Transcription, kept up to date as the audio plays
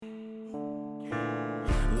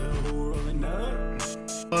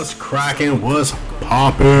What's cracking? What's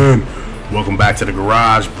poppin'? Welcome back to the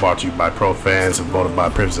Garage, brought to you by pro fans and voted by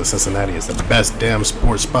Privileged of Cincinnati. It's the best damn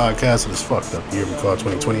sports podcast of this fucked up year we call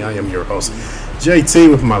 2020. I am your host, JT,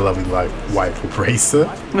 with my lovely wife, Raisa.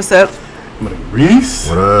 What's up? Reese.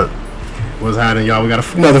 What up? What's happening, y'all? We got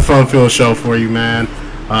another fun-filled show for you, man.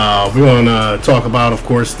 We're going to talk about, of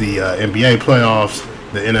course, the NBA playoffs,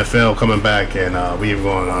 the NFL coming back, and we're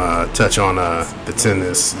going to touch on the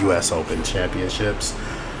tennis U.S. Open championships.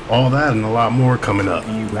 All that and a lot more coming up.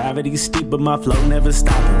 Gravity steep, but my flow never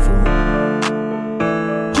stopping, fool.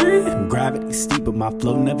 Gravity steep, but my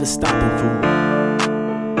flow never stopping, fool.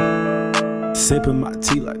 Sipping my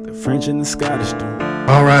tea like the French and the Scottish do.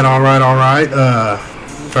 All right.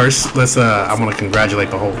 First, I want to congratulate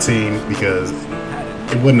the whole team because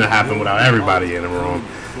it wouldn't have happened without everybody in the room.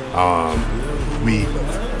 We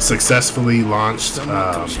successfully launched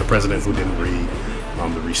The President Who Didn't Read.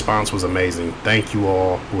 The response was amazing. Thank you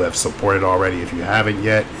all who have supported already. If you haven't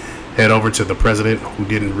yet, head over to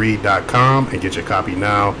thepresidentwhodidn'tread.com and get your copy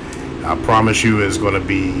now. I promise you it's going to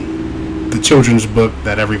be the children's book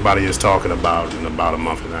that everybody is talking about in about a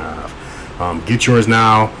month and a half. Get yours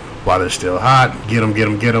now while they're still hot. Get them.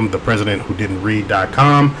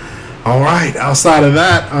 Thepresidentwhodidn'tread.com. All right. Outside of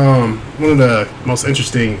that, one of the most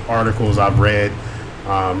interesting articles I've read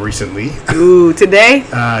recently. Ooh, today?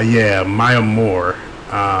 Yeah, Maya Moore.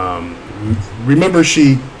 Remember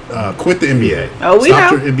she quit the NBA. Oh, we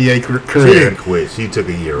stopped know. her NBA career. She didn't quit. She took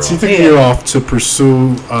a year off. She took a year off to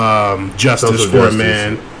pursue justice for a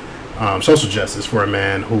man, social justice for a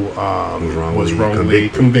man who was wrongly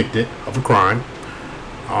convicted of a crime.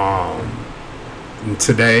 And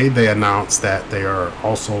today they announced that they are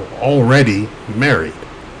also already married.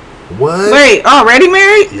 What? Wait, already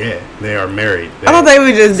married? Yeah, they are married. I thought they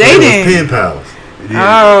were just So they was dating. pen pals.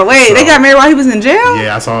 Yeah. Oh, wait, So- they got married while he was in jail?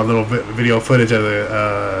 Yeah, I saw a little video footage of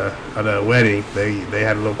the wedding. They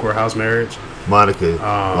had a little courthouse marriage. Monica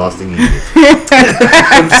lost the Eden.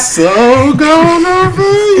 I'm so gonna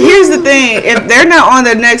be. Here's the thing. If they're not on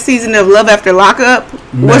the next season of Love After Lockup,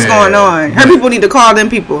 what's Man. going on? Her people need to call them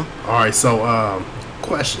people. All right, so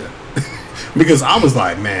question, because I was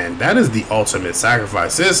like, man, that is the ultimate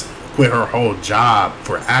sacrifice. Sis quit her whole job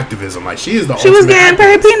for activism. Like she is the. She was ultimate getting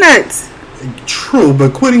paid activist. peanuts. True,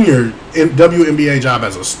 but quitting your WNBA job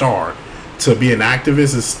as a star to be an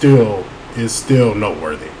activist is still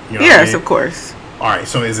noteworthy. You know what I Yes, mean? of course. All right,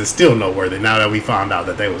 so is it still noteworthy now that we found out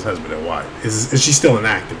that they was husband and wife? Is she still an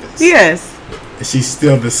activist? Yes. Is she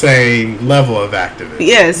still the same level of activist?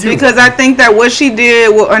 Yes, You because right. I think that what she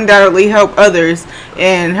did will undoubtedly help others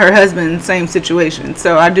in her husband's same situation.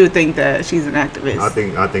 So I do think that she's an activist. I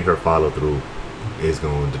think her follow through is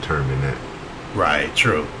going to determine that. Right,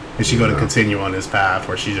 true. Is she going to continue on this path,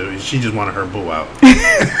 or she just wanted her boo out? You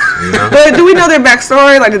know? But do we know their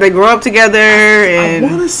backstory? Like, did they grow up together? I And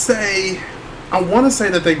want to say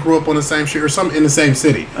that they grew up on the same street or some in the same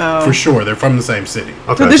city. Oh. For sure, they're from the same city.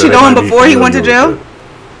 Okay, So did she they know him might be before he went to familiar jail? with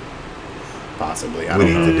Possibly, I it. We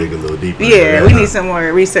don't need know. to dig a little deeper. Yeah, we need some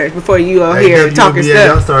more research before you all here talking WNBA,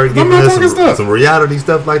 y'all stuff. started I'm giving not us talking stuff. some reality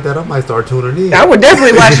stuff like that. I might start tuning in. I would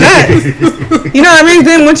definitely watch that. You know what I mean?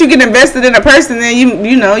 Then once you get invested in a person, then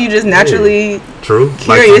you just naturally True.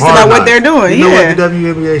 curious some about Hard what Knocks. they're doing. You know Yeah. what the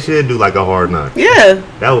WNBA should do, like a Hard Knock. Yeah.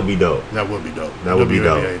 That would be dope. That would be dope. That would be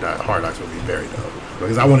dope. WNBA Hard Knocks would be very dope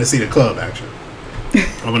because I want to see the club action.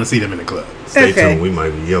 I want to see them in the club. Stay Okay. tuned. We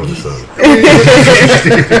might be on to something.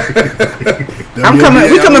 I'm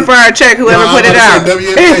coming. We coming for our check. Whoever put it out.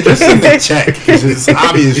 WNBA, just send the check. It's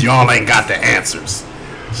obvious y'all ain't got the answers.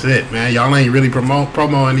 Shit, man, y'all ain't really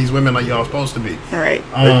promoting these women like y'all supposed to be. All right.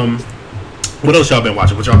 What else y'all been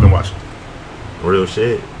watching? What y'all been watching? Real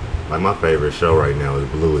shit. Like my favorite show right now is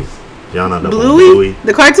Bluey. Y'all not know about Bluey,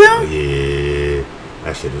 the Oh, cartoon. yeah,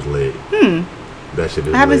 that shit is lit. That shit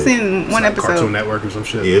is I haven't lit. seen one It's like Cartoon episode. Network or some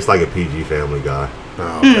shit. Yeah, it's like a PG Family Guy.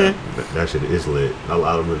 Oh, okay. That shit is lit. I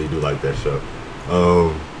really do like that show.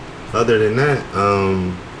 Other than that,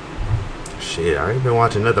 shit, I ain't been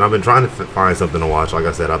watching nothing. I've been trying to find something to watch. Like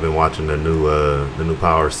I said, I've been watching the new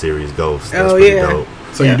Power series Ghost. That's pretty dope.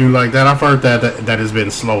 So you do like that? I've heard that has been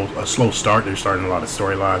a slow start. They're starting a lot of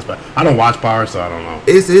storylines, but I don't watch Power, so I don't know.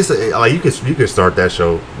 It's like you can start that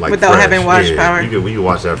show like Without fresh. having watched Power? We can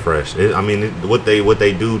watch that fresh. What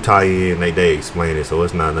they do tie in, they explain it, so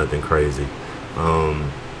it's not nothing crazy.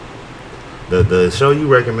 The show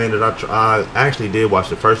you recommended, I actually did watch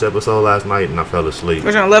the first episode last night and I fell asleep.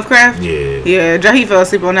 Was you on Lovecraft? Yeah. Yeah, Jahi fell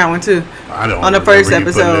asleep on that one too. I don't On the remember first you putting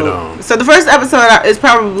it episode. on. So the first episode is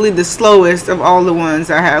probably the slowest of all the ones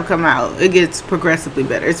that have come out. It gets progressively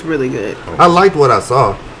better. It's really good. I liked what I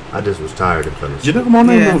saw. I just was tired and fell asleep. You know, I'm on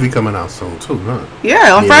that movie coming out soon too, huh?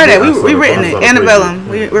 Yeah, on Friday we renting it. I saw the Antebellum.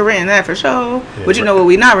 preview. We're renting that for sure. Yeah, But you know what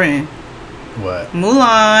we not renting? What?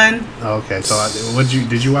 Mulan. Okay, so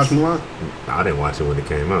did you watch Mulan? I didn't watch it when it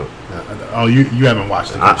came out. You haven't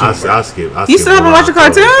watched it. I skip. You still haven't watched the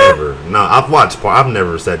cartoon? Ever. No, I've watched part. I've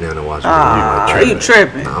never sat down and watched it. Are you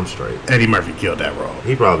tripping? Nah, I'm straight. Eddie Murphy killed that role.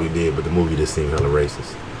 He probably did, but the movie just seemed hella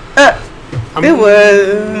racist. It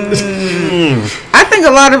was. I think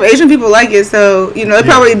a lot of Asian people like it, so you know it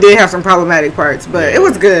probably did have some problematic parts, but it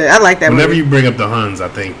was good. I like that. Whenever movie. you bring up the Huns, I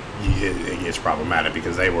think it gets problematic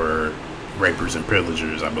because they were rapers and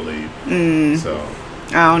pillagers, I believe. So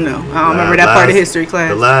I don't know. I don't remember that part of history class.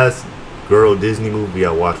 The last girl Disney movie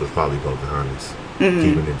I watched was probably Pocahontas.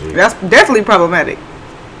 Keeping it G. That's definitely problematic.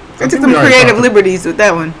 They took think some we already creative talked- liberties with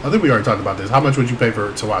that one. I think we already talked about this. How much would you pay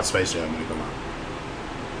to watch Space Jam when it come out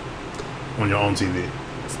on your own TV?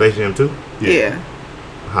 Space Jam 2? Yeah.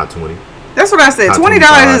 Hot 20. That's what I said. Hot $20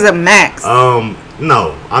 $25. is a max.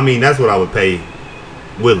 No. I mean, that's what I would pay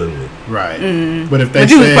willingly. Right. But if they But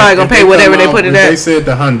you was said, probably gonna if pay come whatever they out- put it if at. They said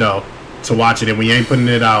the hundo to watch it, and we ain't putting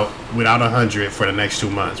it out without 100 for the next 2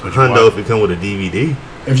 months. Would you Hundo watch if it come with a DVD.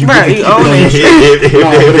 If you Right, get to you keep own it on it.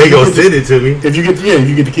 your, if they gonna send it to me. if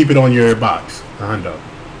you get to keep it on your box, a hundo.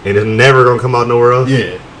 And it's never gonna come out nowhere else?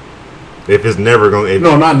 Yeah. If it's never gonna...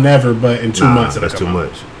 No, not never, but in 2 months it'll that's come too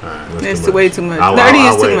out. much. Alright. That's It's way too much. 30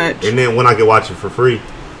 I'll is too wait. much. And then when I can watch it for free,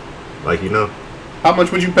 like, you know. How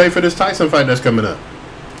much would you pay for this Tyson fight that's coming up?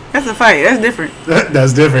 That's a fight. That's different.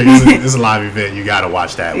 That's different. It's a live event. You gotta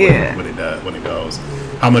watch that when it goes.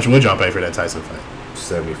 How much would y'all pay for that Tyson fight?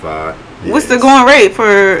 75. What's the going rate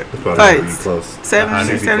for It's probably pretty fights? close. 70,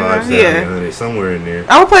 65, 75? 70, Yeah. 100, somewhere in there.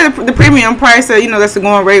 I would play the premium price. That's the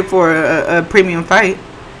going rate for a premium fight.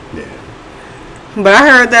 Yeah. But I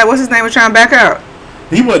heard that what's his name was trying to back out.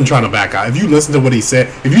 He wasn't trying to back out. If you listen to what he said,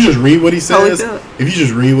 if you just read what he says,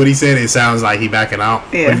 Holyfield. it sounds like he backing out.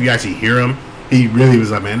 Yeah. But if you actually hear him, he really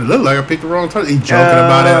was like, man, it looked like I picked the wrong time. He joking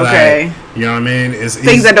about it. Okay. Like, you know what I mean? It's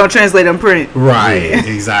Things that don't translate on print. Right,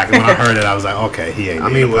 exactly. When I heard it, I was like, okay, he ain't. I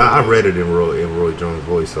mean, I read it in Roy Jones'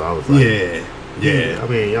 voice, so I was like, yeah. I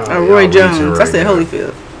mean, y'all. Roy y'all Jones. reaching I right said now.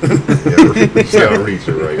 Holyfield. Y'all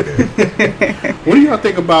reaching right now. What do y'all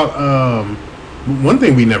think about? One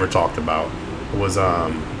thing we never talked about was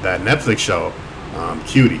that Netflix show,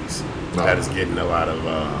 Cuties, that is getting a lot of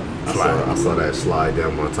I flack. saw that slide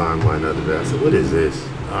down my timeline the other day. I said, what is this?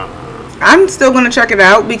 I'm still going to check it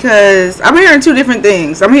out because I'm hearing two different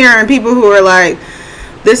things. I'm hearing people who are like,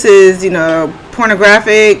 this is,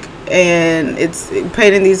 pornographic and it's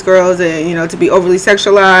painting these girls and, to be overly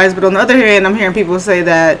sexualized. But on the other hand, I'm hearing people say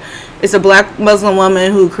that it's a black Muslim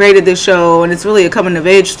woman who created this show and it's really a coming of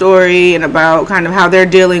age story and about kind of how they're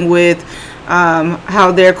dealing with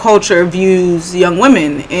how their culture views young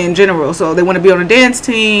women in general. So they want to be on a dance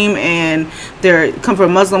team and they come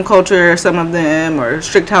from Muslim culture, some of them, or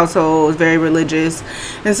strict households, very religious.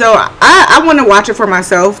 And so I want to watch it for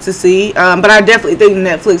myself to see. But I definitely think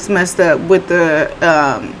Netflix messed up with the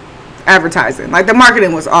advertising. Like, the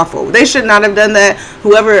marketing was awful. They should not have done that.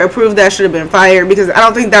 Whoever approved that should have been fired because I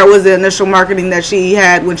don't think that was the initial marketing that she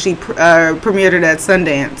had when she premiered it at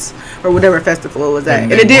Sundance or whatever festival it was at.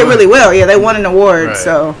 And it did really well. Yeah, they won an award. Right.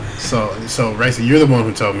 So Racy, you're the one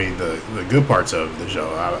who told me the good parts of the show.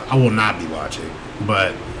 I will not be watching,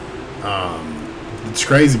 but it's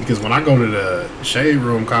crazy because when I go to the Shade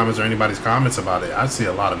Room comments or anybody's comments about it, I see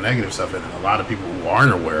a lot of negative stuff and a lot of people who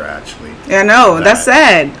aren't aware actually. Yeah, I know. That's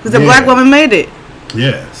sad because the black woman made it.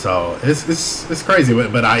 Yeah, so it's crazy,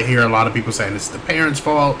 but I hear a lot of people saying it's the parents'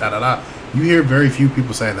 fault. You hear very few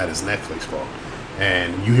people saying that it's Netflix fault,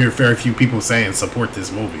 and you hear very few people saying support this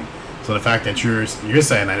movie. So the fact that you're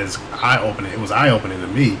saying that is eye-opening. It was eye-opening to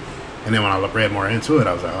me, and then when I read more into it,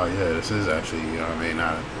 I was like, oh yeah, this is actually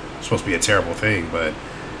not supposed to be a terrible thing, but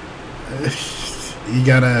you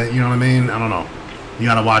gotta, you know what I mean? I don't know. You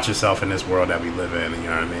gotta watch yourself in this world that we live in. You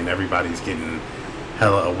know what I mean? Everybody's getting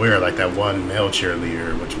hella aware. Like that one male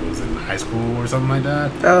cheerleader, which was in high school or something like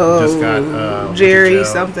that. Oh, just got Jerry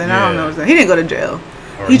something. Yeah. I don't know. He didn't go to jail.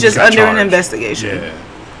 He's just under an investigation. Yeah.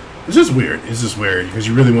 It's just weird. It's just weird because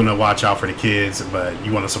you really want to watch out for the kids, but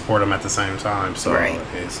you want to support them at the same time. So right.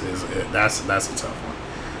 That's a tough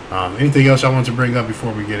one. Anything else y'all want to bring up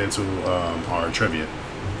before we get into our trivia?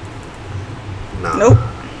 Nah. Nope.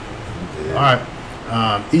 Yeah. All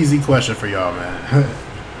right. Easy question for y'all, man.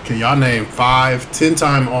 Can y'all name 5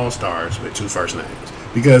 10-time All-Stars with 2 first names?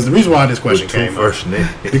 Because the reason why this question came up.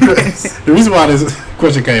 The reason why this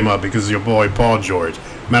question came up because your boy Paul George.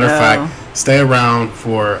 Matter of fact, stay around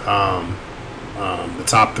for the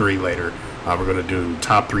top 3 later. We're gonna do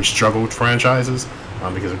top 3 struggled franchises.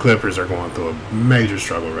 because the Clippers are going through a major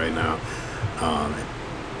struggle right now.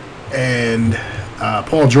 And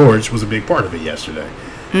Paul George was a big part of it yesterday.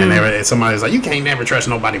 And somebody was like, you can't never trust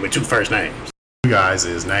nobody with 2 first names. You guys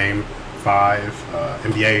is name 5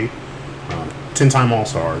 NBA 10-time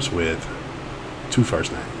All-Stars with 2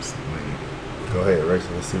 first names. Go ahead,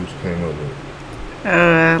 Rachel. Let's see what you came up with.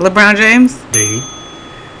 LeBron James. D.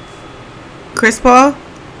 Chris Paul.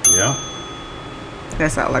 Yeah.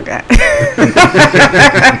 That's all I got.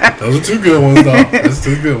 Those are 2 good ones, though. That's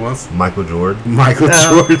 2 good ones. Michael Jordan.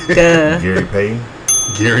 Jordan. Gary Payton.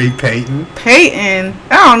 Gary Payton. Peyton.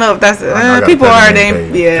 I don't know if that's people are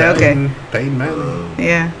named. Yeah. Peyton, Okay. Peyton Manning.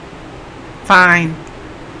 Yeah. Fine.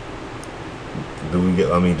 Do we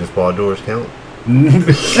get? I mean, does Paul George count?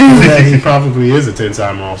 He probably is a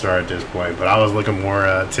 10-time All-Star at this point, but I was looking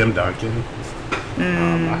more Tim Duncan.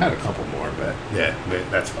 I had a couple more, but yeah,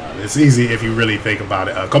 that's fine. It's easy if you really think about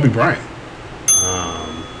it. Kobe Bryant.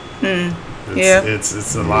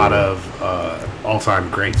 It's a lot of all-time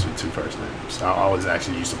greats with 2 first names. I always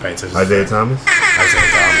actually used to pay attention. Isaiah Thomas. Isaiah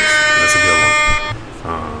Thomas. That's a good one.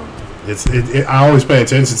 I always pay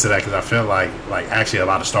attention to that because I feel like actually a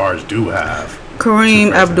lot of stars do have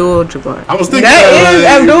Kareem Abdul-Jabbar. I was thinking that is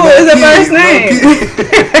Abdul is a first name.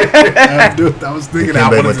 I was thinking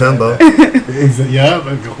Dikembe Mutombo. Yeah,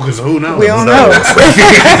 because who knows? We don't know.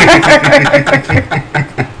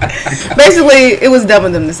 Basically, it was dumb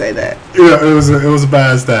of them to say that. Yeah, it was a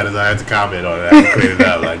bad status. I had to comment on that and clean it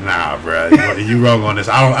up. Like, nah, bro, you wrong on this.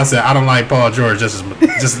 I said I don't like Paul George just as much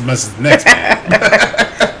as the next man.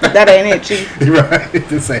 That ain't it, Chief. Right.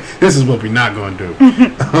 This is what we're not going to do.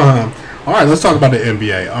 All right, let's talk about the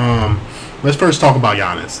NBA. Let's first talk about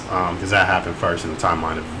Giannis because that happened first in the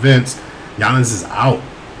timeline of events. Giannis is out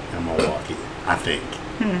in Milwaukee, I think.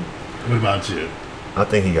 What about you? I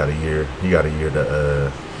think he got a year. He got a year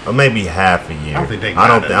to, or maybe half a year. I don't think they.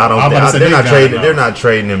 They're not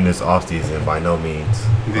trading him this offseason by no means.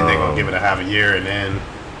 You think they're gonna give it a half a year and then?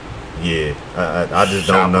 Yeah, I just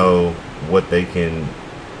don't know what they can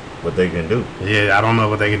do. Yeah, I don't know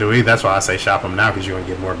what they can do either. That's why I say shop them now because you're gonna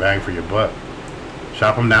get more bang for your buck.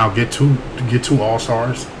 Shop them now. Get two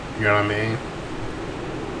All-Stars. You know what I mean?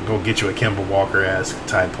 Go get you a Kemba Walker-esque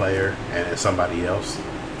type player and somebody else.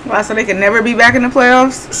 Wow, so they can never be back in the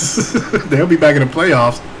playoffs? They'll be back in the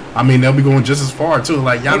playoffs. I mean, they'll be going just as far too.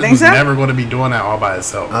 Like Giannis was never going to be doing that all by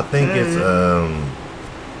himself. I think it's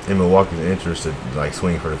in Milwaukee's interest to like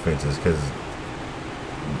swing for the fences because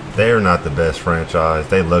they're not the best franchise.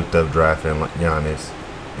 They looked up drafting Giannis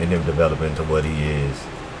and him developing into what he is.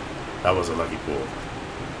 That was a lucky pull.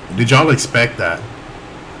 Did y'all expect that?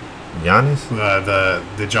 Giannis?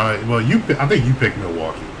 Did y'all? Well, I think you picked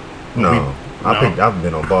Milwaukee. No. I've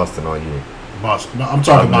been on Boston all year. Boston. I'm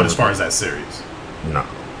talking about as far as that series. No.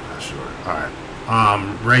 Not sure. All right.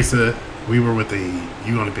 Raisa, we were with the.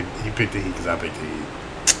 You picked the Heat because I picked the Heat.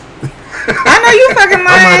 I know you fucking lying.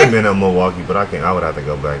 I might have been at Milwaukee, but I would have to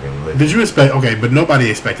go back and listen. Did you expect? Okay, but nobody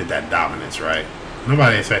expected that dominance, right?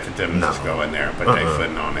 Nobody expected them to just go in there and put their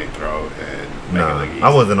foot on their throat and make it look easy.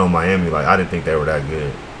 I wasn't on Miami. Like I didn't think they were that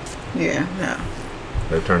good. Yeah. No.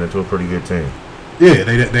 They've turned into a pretty good team. Yeah,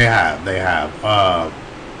 they have.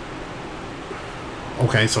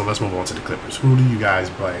 Okay, so let's move on to the Clippers. Who do you guys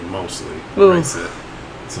blame mostly for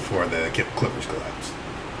the Clippers collapse?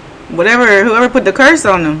 Whoever put the curse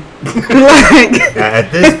on them. Like,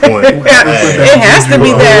 at this point, it has to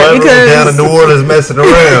be that because down in New Orleans messing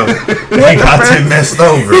around, they got them messed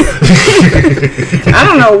over. I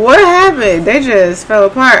don't know what happened. They just fell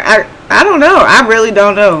apart. I don't know. I really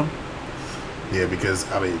don't know. Yeah, because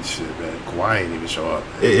I mean, shit, man, Kawhi ain't even show up.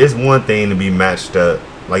 It's one thing to be matched up.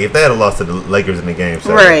 Like if they had lost to the Lakers in the game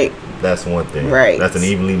 7, right? That's one thing. Right. That's an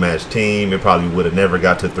evenly matched team. It probably would have never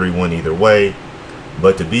got to 3-1 either way.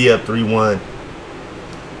 But to be up 3-1,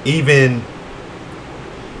 even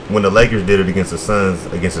when the Lakers did it against the Suns,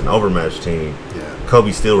 against an overmatched team,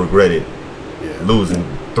 Kobe still regretted losing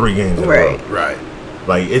 3 games in a row. Right.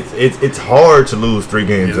 Like it's hard to lose 3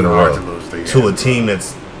 games in a row to a team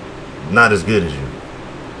that's not as good as you.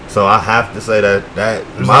 So I have to say that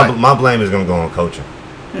my blame is going to go on coaching.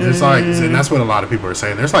 It's like, and that's what a lot of people are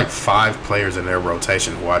saying. There's like 5 players in their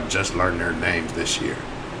rotation who I just learned their names this year.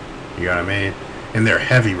 You know what I mean? In their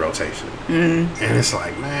heavy rotation. And it's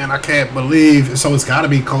like, man, I can't believe. So it's got to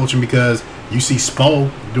be coaching because you see Spo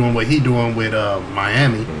doing what he doing with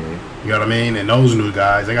Miami. You know what I mean? And those new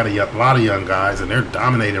guys, they got a lot of young guys, and they're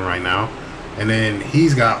dominating right now. And then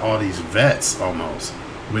he's got all these vets almost.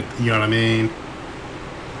 With, you know what I mean?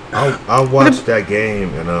 I watched that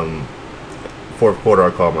game, and fourth quarter, I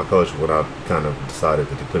called my coach when I kind of decided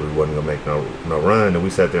that the Clippers wasn't gonna make no run, and we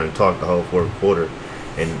sat there and talked the whole fourth quarter.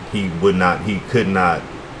 and he could not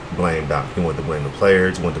blame Doc. He wanted to blame the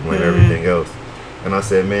players. He wanted to blame everything else. And I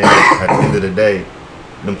said, man, at the end of the day,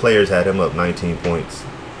 them players had him up 19 points.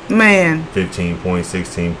 Man. 15 points,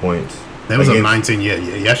 16 points. They was up 19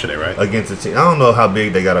 yesterday, right? Against a team. I don't know how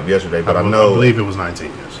big they got up yesterday, but I believe it was 19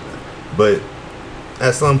 yesterday. But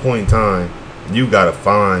at some point in time, you got to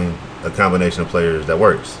find a combination of players that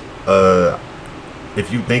works.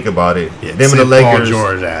 If you think about it, them and the Lakers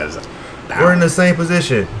Paul George were in the same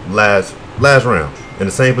position last round. In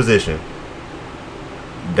the same position.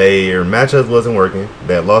 Their matchups wasn't working.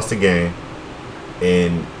 They had lost the game.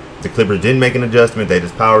 And the Clippers didn't make an adjustment. They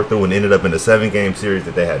just powered through and ended up in a 7-game series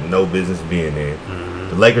that they had no business being in. Mm-hmm.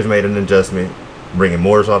 The Lakers made an adjustment, bringing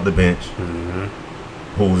Morris off the bench,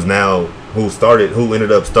 who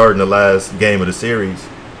ended up starting the last game of the series.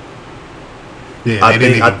 Yeah, they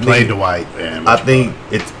didn't even play Dwight. I think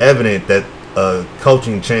it's evident that a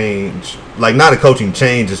coaching change, like not a coaching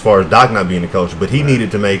change as far as Doc not being the coach, but he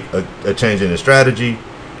needed to make a change in his strategy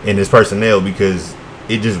and his personnel because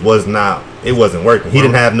it just wasn't working. He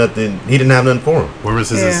didn't have nothing for him. Where was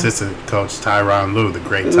his assistant coach, Tyronn Lue, the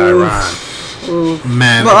great Tyronn? Oof.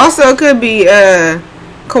 Man. But also it could be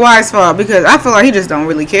Kawhi's fault because I feel like he just don't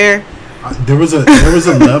really care. There was a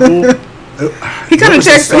level. He kind of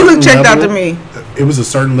checked. He looked checked out to me. It was a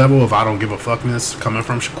certain level of I don't give a fuckness coming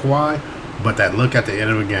from Kawhi, but that look at the end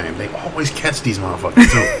of the game, they always catch these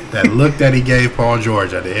motherfuckers too. That look that he gave Paul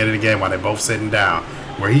George at the end of the game while they both sitting down,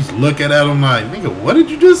 where he's looking at him like, nigga, what did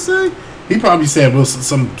you just say? He probably said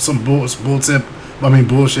some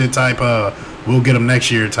bullshit type we'll get him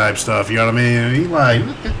next year type stuff. You know what I mean? He like,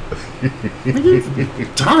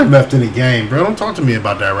 nigga, time left in the game, bro. Don't talk to me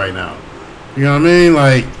about that right now. You know what I mean?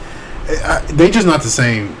 Like, they just not the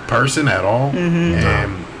same person at all. Mm-hmm.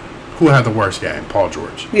 And who had the worst game? Paul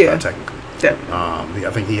George. Yeah, technically. Definitely. I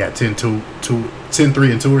think he had 10,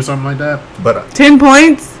 3, and 2 or something like that. But 10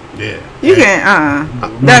 points. Yeah. You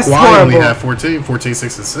can't. That's Kawhi horrible. only had 14,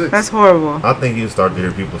 6, and 6. That's horrible. I think you start to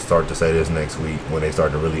hear people start to say this next week when they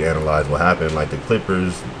start to really analyze what happened. Like the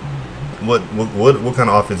Clippers, what kind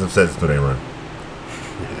of offensive sets do they run?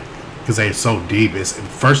 Because they're so deep.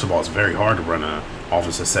 First of all, it's very hard to run an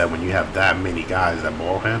offensive set when you have that many guys that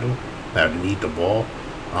ball handle, that need the ball.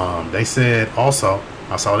 They said also,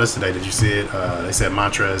 I saw this today. Did you see it? They said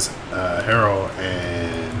Montrezl Harrell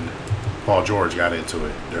and Paul George got into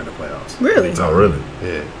it during the playoffs. Really? Oh, really?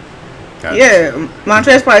 Yeah.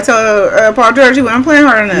 Montrezl probably told Paul George he wasn't playing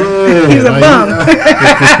hard enough. Yeah, he was a bum.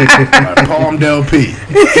 Like Palm Del P.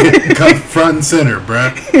 Cut front and center,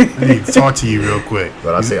 bruh. I need to talk to you real quick.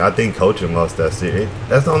 But I think coaching lost that series.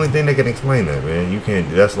 That's the only thing that can explain that, man. You can't.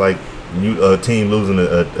 That's like a team losing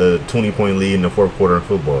a 20-point lead in the fourth quarter in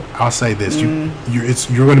football. I'll say this: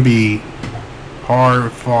 you're going to be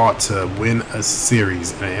hard fought to win a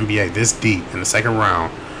series in the NBA this deep in the second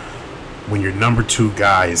round when your number 2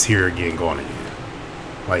 guy is here again going again.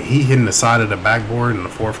 Like he hitting the side of the backboard in the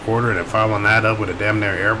fourth quarter and then following that up with a damn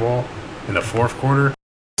near air ball in the fourth quarter.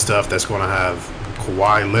 Stuff that's going to have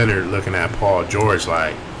Kawhi Leonard looking at Paul George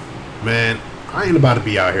like, man, I ain't about to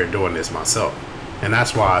be out here doing this myself. And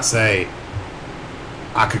that's why I say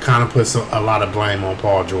I could kind of put a lot of blame on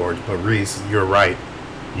Paul George. But Reese, you're right.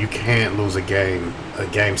 You can't lose a game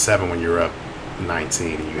 7 when you're up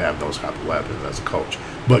 19 and you have those type of weapons as a coach.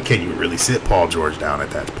 But can you really sit Paul George down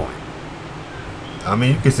at that point? I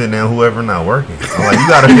mean, you can sit down whoever not working. Like you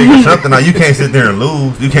got to figure something out. You can't sit there and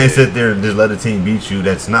lose. You can't sit there and just let a team beat you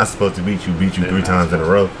that's not supposed to beat you 3 times in a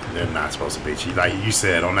row. They're not supposed to beat you. Like you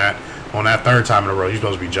said, on that third time in a row, you're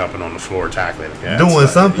supposed to be jumping on the floor, tackling, doing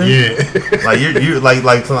something. Yeah, like you're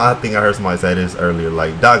like. So I think I heard somebody say this earlier.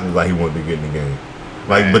 Like Doc was like he wanted to get in the game.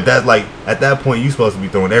 Like, man. But that like at that point you're supposed to be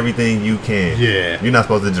throwing everything you can. Yeah, you're not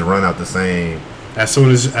supposed to just run out the same. As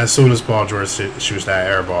soon as Paul George shoots that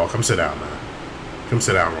air ball, come sit down, man. Come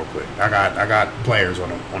sit down real quick. I got players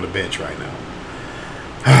on the bench right now.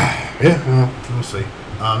 Yeah, well, we'll see.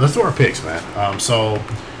 Let's do our picks, man. So,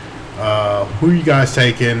 who you guys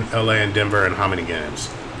taking? LA and Denver, and how many games?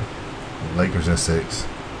 Lakers in 6.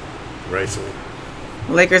 Racing.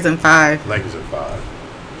 Lakers in 5. Lakers in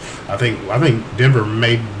 5. I think Denver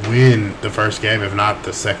may win the first game, if not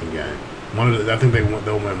the second game. I think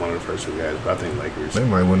they'll win one of the first 2 games, but I think Lakers. They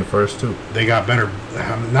might win the first 2. They got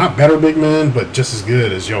not better big men, but just as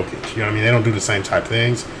good as Jokic. You know what I mean? They don't do the same type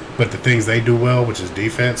things, but the things they do well, which is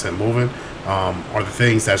defense and moving, are the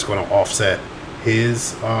things that's going to offset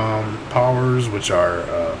his powers, which are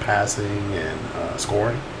passing and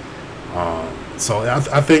scoring. So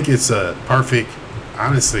I think it's a perfect,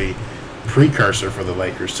 honestly, precursor for the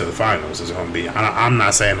Lakers to the finals. Is going to be. I'm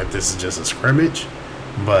not saying that this is just a scrimmage,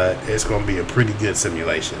 but it's going to be a pretty good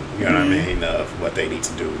simulation. You know what I mean, of what they need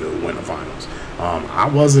to do to win the finals. I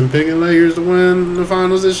wasn't picking Lakers to win the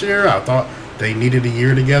finals this year. I thought they needed a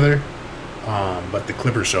year together, but the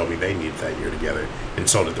Clippers showed me they needed that year together, and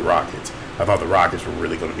so did the Rockets. I thought the Rockets were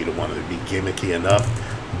really going to be the one to be gimmicky enough,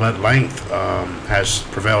 but length has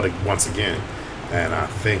prevailed once again, and I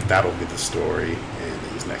think that'll be the story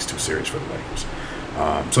in these next two series for the Lakers.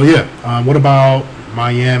 What about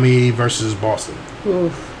Miami versus Boston?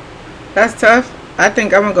 Oof. That's tough. I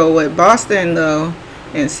think I'm going to go with Boston, though,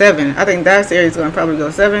 in 7. I think that series is going to probably go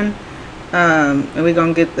 7. And we're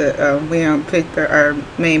going to get we don't pick our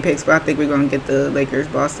main picks, but I think we're going to get the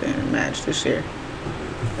Lakers-Boston match this year.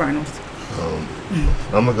 Finals.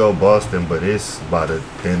 I'm going to go Boston, but it's about the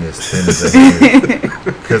thinnest of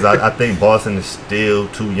because I think Boston is still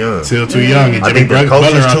too young. Still too young. And I think the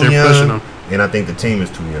coach is too young, them. and I think the team is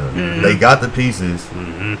too young. They got the pieces.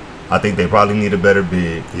 I think they probably need a better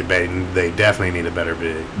big. They definitely need a better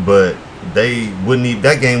big. But they wouldn't even,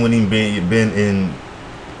 that game wouldn't even been in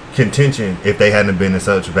contention if they hadn't been in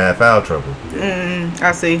such bad foul trouble.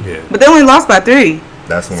 I see. Yeah. But they only lost by 3.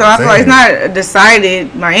 That's what so I'm I feel like saying. it's not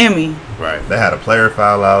decided Miami. Right. They had a player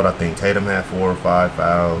foul out. I think Tatum had 4 or 5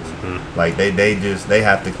 fouls. Like they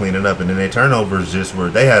have to clean it up, and then their turnovers just were.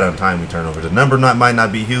 They had untimely turnovers. The number might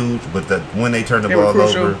not be huge, but when they turn the ball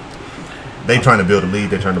over, they trying to build a lead.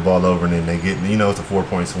 They turn the ball over, and then they get it's a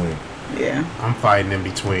 4-point swing. Yeah. I'm fighting in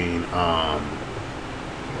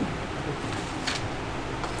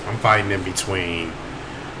between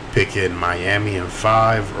picking Miami in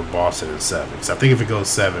 5 or Boston in 7. Because I think if it goes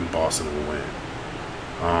 7, Boston will win.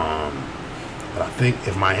 But I think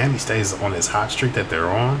if Miami stays on this hot streak that they're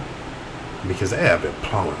on, because they have been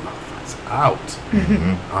blowing motherfuckers out,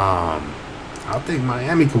 I think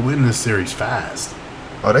Miami could win this series fast.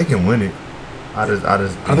 Oh, they can win it. I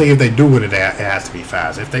think if they do win it, it has to be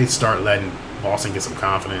fast. If they start letting Boston get some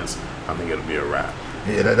confidence, I think it'll be a wrap.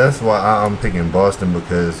 Yeah, that's why I'm picking Boston,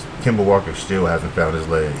 because Kemba Walker still hasn't found his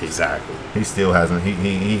legs. Exactly. He still hasn't.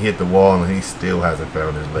 He hit the wall, and he still hasn't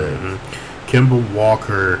found his legs. Kemba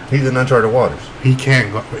Walker, he's in uncharted waters. He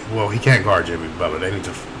can't guard Jimmy Butler. They need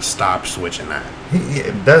to stop switching that.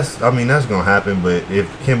 That's gonna happen. But if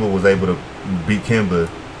Kemba was able to beat Kemba,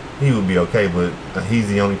 he would be okay. But he's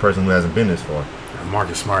the only person who hasn't been this far.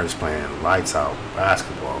 Marcus Smart is playing lights out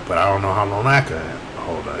basketball, but I don't know how long that could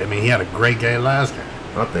hold up. I mean, he had a great game last game.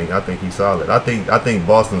 I think he's solid. I think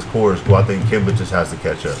Boston's core is cool. I think Kemba just has to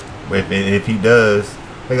catch up. If he does,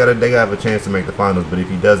 they gotta have a chance to make the finals. But if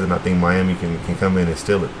he doesn't, I think Miami can come in and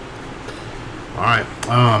steal it. All right,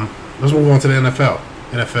 let's move on to the NFL.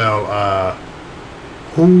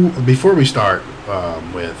 Before we start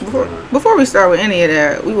before we start with any of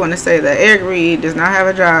that, we want to say that Eric Reed does not have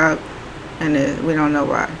a job, and we don't know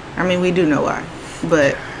why. I mean, we do know why,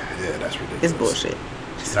 but yeah, that's ridiculous. It's bullshit.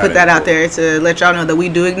 Just put that out there to let y'all know that we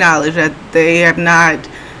do acknowledge that they have not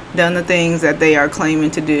done the things that they are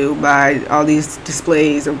claiming to do by all these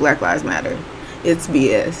displays of Black Lives Matter. It's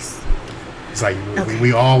BS. It's like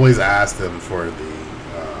we always ask them for the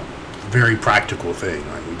very practical thing.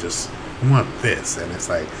 Like we want this, and it's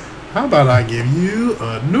like, how about I give you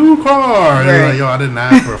a new car? And you're like, yo, I didn't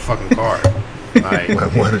ask for a fucking car.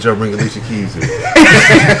 Like, why did y'all bring Alicia Keys in?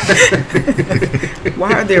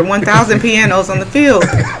 Why are there 1,000 pianos on the field?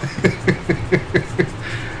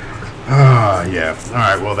 Yeah. All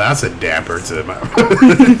right. Well, that's a damper to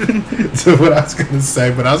what I was going to say.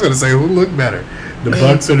 But I was going to say, who looked better, the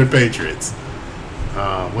Bucks or the Patriots?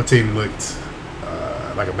 What team looked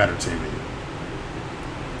like a better team?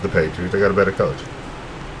 The Patriots. They got a better coach.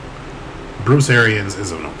 Bruce Arians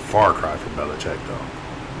is a far cry from Belichick, though.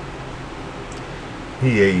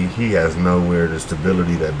 He has nowhere the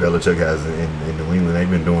stability that Belichick has in New England. They've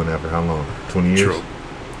been doing that for how long? 20 years?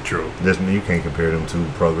 True. You can't compare them to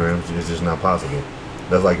programs. It's just not possible.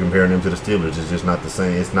 That's like comparing them to the Steelers. It's just not the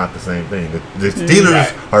same. It's not the same thing. The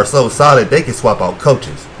Steelers are so solid they can swap out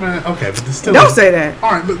coaches. Okay, but the Steelers. Don't say that.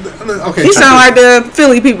 All right, but okay. You sound like the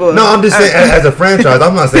Philly people. No, I'm just saying as a franchise.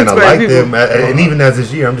 I'm not saying I like them, and even as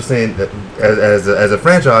this year, I'm just saying that as a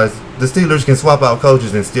franchise, the Steelers can swap out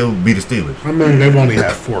coaches and still be the Steelers. I mean, they've only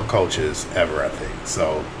had 4 coaches ever, I think.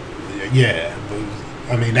 So, yeah.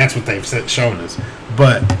 I mean, that's what they've shown us.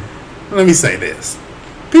 But let me say this.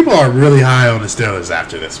 People are really high on the Steelers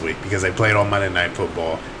after this week because they played on Monday Night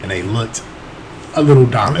Football and they looked a little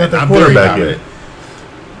dominant. Not very dominant.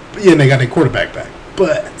 Yeah, and they got their quarterback back.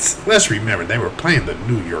 But let's remember, they were playing the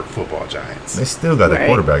New York Football Giants. They still got their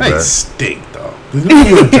quarterback back. They stink, though. The New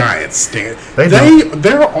York Giants stink.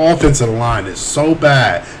 Their offensive line is so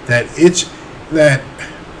bad that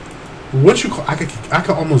What you call? I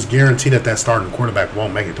could almost guarantee that starting quarterback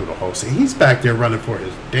won't make it through the whole season. He's back there running for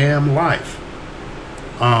his damn life.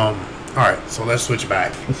 All right, so let's switch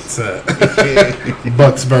back to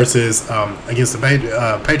Bucks versus against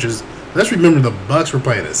the Patriots. Let's remember the Bucks were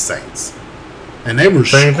playing the Saints, and they were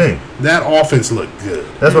same thing. That offense looked good.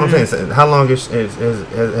 That's what I'm saying. How long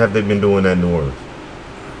have they been doing that in New Orleans?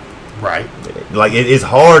 Right. Like it's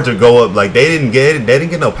hard to go up. Like they didn't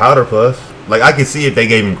get no powder puff. Like I could see if they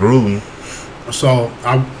gave him Gruden. So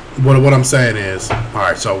what I'm saying is, all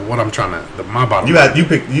right. So what I'm trying to my bottom. You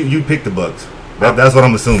picked the Bucks. That's what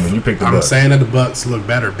I'm assuming. You picked the Bucks. I'm saying that the Bucks look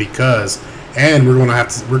better because, and we're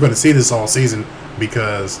going to see this all season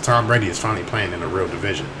because Tom Brady is finally playing in a real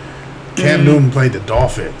division. Cam Newton played the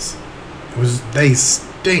Dolphins. They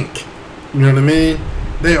stink. You know what I mean?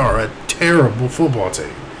 They are a terrible football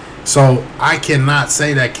team. So I cannot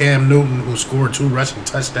say that Cam Newton, who scored 2 rushing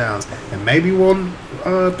touchdowns and maybe 1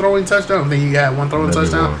 throwing touchdown, I think he had 1 throwing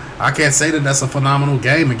touchdown. I can't say that that's a phenomenal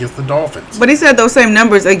game against the Dolphins. But he said those same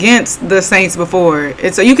numbers against the Saints before,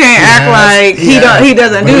 and so you can't act like he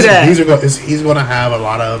doesn't do that. He's going to have a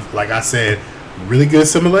lot of, like I said, really good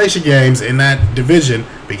simulation games in that division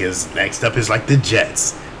because next up is like the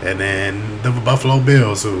Jets and then the Buffalo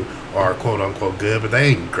Bills, who are quote unquote good, but they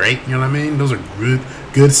ain't great. You know what I mean? Those are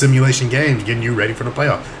good simulation games getting you ready for the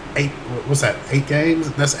playoff. 8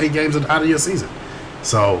 games? That's 8 games out of your season.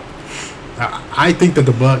 So I think that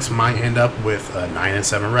the Bucks might end up with a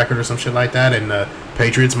 9-7 record or some shit like that, and the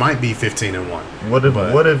Patriots might be 15-1. What if I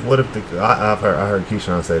heard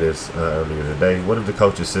Keyshawn say this earlier today? What if the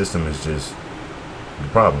coach's system is just the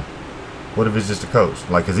problem? What if it's just the coach?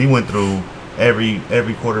 Like, cause he went through every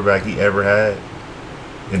quarterback he ever had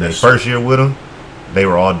in the first year with him. They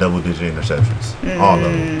were all double-digit interceptions. All of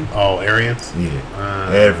them. All Arians? Yeah.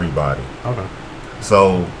 Everybody. Okay.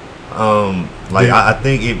 So, I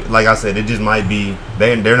think it. Like I said, it just might be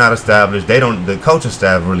they're not established. They don't. The coaching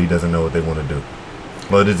staff really doesn't know what they want to do.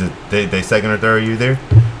 But is it they second or third year there?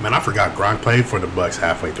 Man, I forgot Gronk played for the Bucks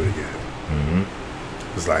halfway through the game. Mm-hmm.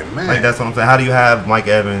 It's like, man. Like that's what I'm saying. How do you have Mike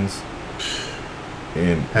Evans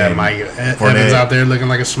and Mike Evans out there looking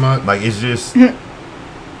like a smut? Like it's just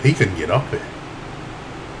he couldn't get up it.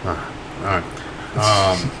 All right.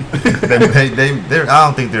 I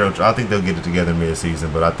think they'll get it together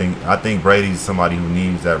mid-season, but I think Brady's somebody who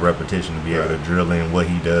needs that repetition to be able to drill in what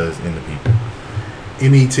he does in the people.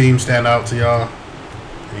 Any team stand out to y'all?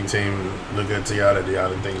 Any team look good to y'all that y'all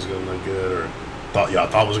didn't think was gonna look good, or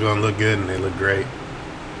thought was gonna look good and they look great?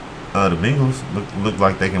 The Bengals look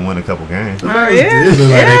like they can win a couple games. It look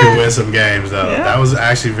like they can win some games though. Yeah. That was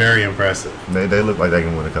actually very impressive. They look like they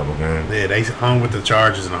can win a couple games. Yeah, they hung with the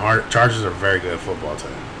Chargers, and the Chargers are a very good football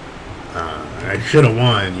team. They should have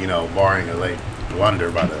won, barring a late blunder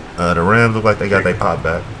by the Rams look like they got their pop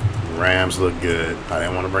back. Rams look good. I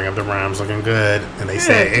didn't want to bring up the Rams looking good, and they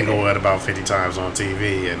said Inglewood about 50 times on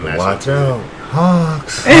TV. And watch out,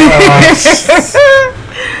 Hawks.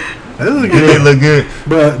 They look good,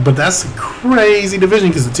 but that's a crazy division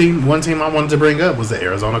because one team I wanted to bring up was the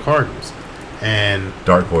Arizona Cardinals, and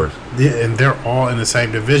dark horse. Yeah, and they're all in the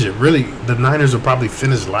same division. Really, the Niners will probably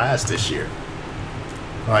finish last this year.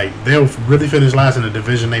 Like they'll really finish last in the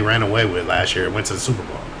division they ran away with last year and went to the Super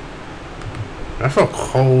Bowl. That's a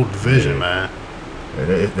cold division, man.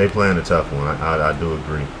 Yeah, they playing a tough one. I do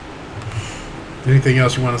agree. Anything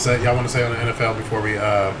else you want to say? Y'all want to say on the NFL before we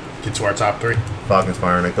get to our top 3? Falcons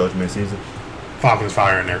firing their coach mid-season. Falcons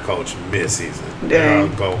firing their coach mid-season. They're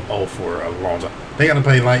gonna go 0 for a long time. They got to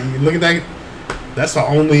play look at that. That's the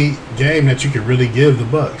only game that you can really give the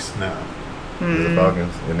Bucks now. The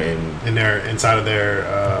Falcons and they're inside of their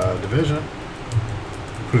division.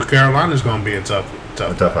 Carolina's gonna be a tough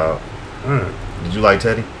out. Did you like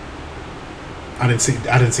Teddy? I didn't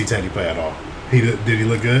see Teddy play at all. Did he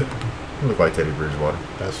look good? He looked like Teddy Bridgewater.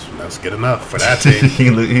 That's good enough for that team.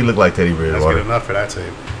 he looked like Teddy Bridgewater. That's good enough for that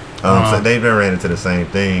team. So they've been ran into the same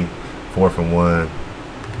thing. 4th and 1.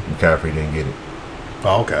 McCaffrey didn't get it.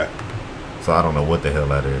 Oh, okay. So I don't know what the hell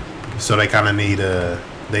that is. So they kind of need a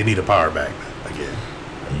power back again.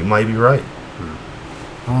 You might be right.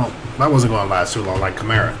 Well, that wasn't going to last too long. Like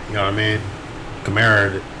Kamara, you know what I mean?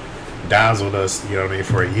 Kamara dazzled us, you know what I mean,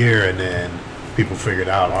 for a year, and then people figured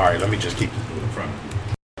out, all right, let me just keep this in front.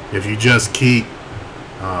 If you just keep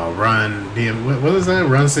run what is that?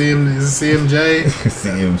 Run CMJ?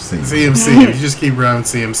 CMC. If you just keep running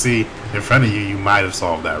CMC in front of you, you might have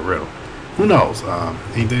solved that riddle. Who knows?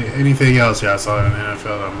 Anything else y'all saw in the NFL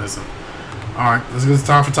that I'm missing? All right, let's get it's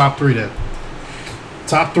time for top 3 then.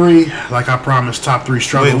 Top 3, like I promised, top 3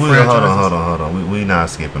 struggle franchises. Hold on. We not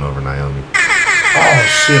skipping over Naomi. Oh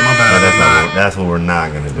shit, my bad. That's what we're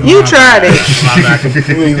not gonna do. You tried it. My bad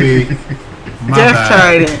completely. Jeff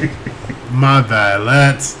tried it. My bad.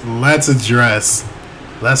 Let's address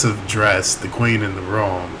the queen in the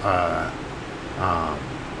room,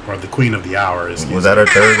 or the queen of the hour. Was that her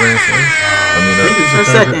third Grand Slam? Her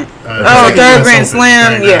second. Third Grand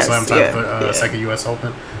Slam. Yes. Second U.S.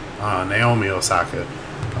 Open. Naomi Osaka.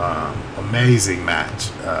 Amazing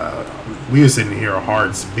match. We were sitting here,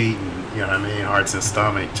 hearts beating. You know what I mean? Hearts and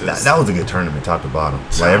stomach. That was a good tournament, top to bottom.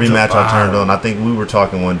 Like every match I turned on, I think we were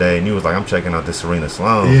talking one day, and he was like, "I'm checking out this Serena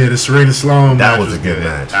Sloan." Yeah, the Serena Sloan. That was a good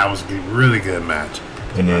match. That was a really good match.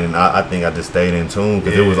 And then I think I just stayed in tune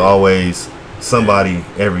because it was always somebody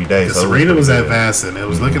every day. So Serena was advancing. It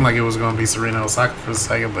was looking like it was going to be Serena Osaka for a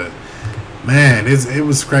second, but man, it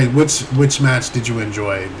was great. Which match did you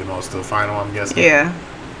enjoy the most? The final, I'm guessing. Yeah.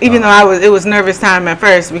 Even though it was nervous time at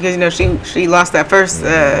first because she lost that first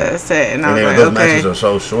set, and I was like, those okay. matches are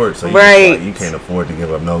so short, so you can't afford to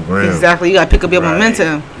give up no ground. Exactly, you got to pick up your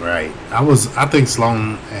momentum. Right. I think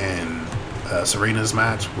Sloan and Serena's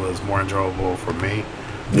match was more enjoyable for me.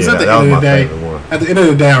 Yeah, that was my favorite one. At the end of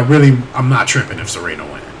the day, I'm not tripping if Serena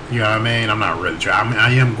wins. You know what I mean? I'm not really tripping. I mean,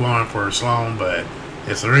 I am going for Sloan, but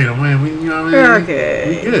if Serena wins, you know what I mean?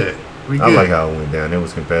 Okay. We good. I like how it went down. It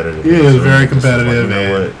was competitive. Yeah, it was very competitive. Like, you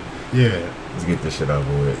know what? Yeah. Let's get this shit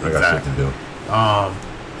over with. I got shit to do.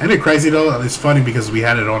 Ain't it crazy though? It's funny because we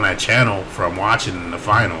had it on that channel from watching the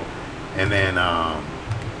final, and then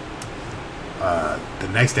the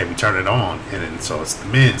next day we turned it on, and then so it's the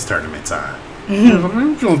men's tournament time.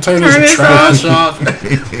 I'm gonna turn this trash off.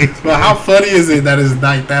 But how funny is it that it's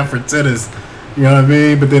like that for tennis? You know what I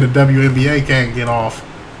mean? But then the WNBA can't get off.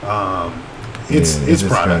 It's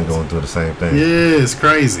product going through the same thing. Yeah, it's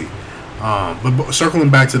crazy. But circling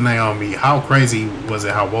back to Naomi, how crazy was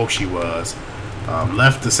it? How woke she was?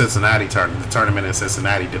 Left the Cincinnati tournament, the tournament in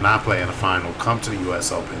Cincinnati, did not play in the final. Come to the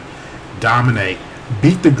U.S. Open, dominate,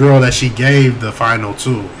 beat the girl that she gave the final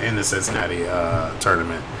to in the Cincinnati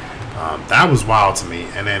tournament. That was wild to me.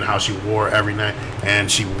 And then how she wore every night, and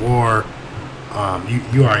she wore.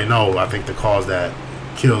 You already know. I think the cause that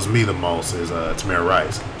kills me the most is Tamir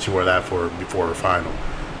Rice. She wore that before her final.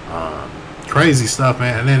 Crazy stuff,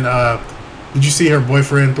 man. And then did you see her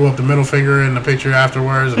boyfriend threw up the middle finger in the picture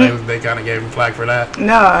afterwards, and they kind of gave him flack for that?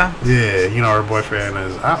 No. Yeah, you know her boyfriend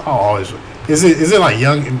is. I always. Is it like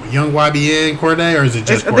young YBN Corday, or is it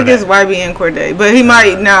just? I think it's YBN Corday, but he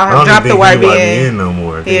might now have dropped the YBN no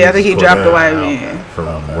more. I think he dropped the YBN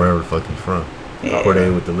from wherever the fuck he's from. Yeah. Corday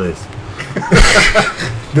with the list.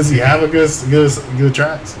 Does he have a good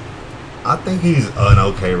tracks? I think he's an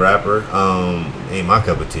okay rapper. Ain't my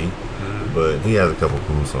cup of tea, but he has a couple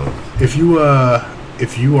cool songs. If you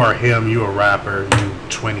are him, you a rapper, you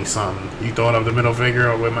 20-something, you throwing up the middle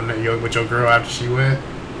finger with your girl after she win?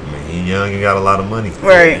 I mean, he young and got a lot of money.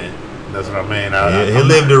 Right. Yeah, that's what I mean. He'll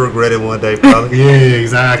live to regret it one day, probably. Yeah,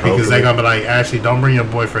 exactly. Because they're gonna be like, Ashley, don't bring your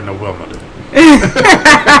boyfriend to Wilmington. You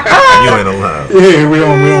ain't allowed. Yeah, we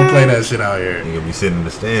don't play that shit out here. You gonna be sitting in the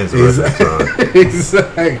stands the rest of the time.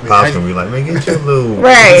 Exactly. Pops gonna be like, man, get your little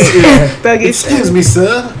right. Excuse me,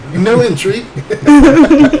 sir. No entry.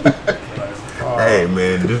 Hey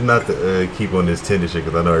man, just not to keep on this Tinder shit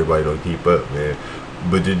because I know everybody don't keep up, man.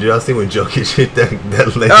 But did y'all see when Jokic hit that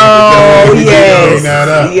lady? Oh yes.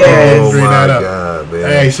 Oh my god, man.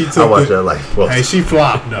 Hey, she took. I watched that like. Hey, she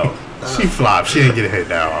flopped. No, she flopped. She didn't get hit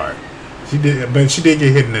that hard. She did, but she did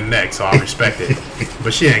get hit in the neck, so I respect it.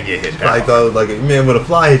 But she didn't get hit that hard. Thought like man, when a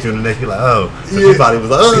fly hit you in the neck, you're like, oh. So she probably was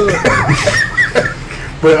like,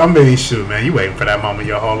 oh. But I mean, shoot, man, you waiting for that moment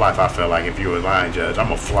your whole life. I feel like if you were a line judge, I'm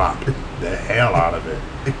gonna flop the hell out of it.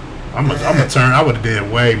 I'm gonna turn. I would have did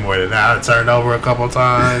way more than that. I'd have turned over a couple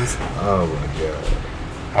times. Oh my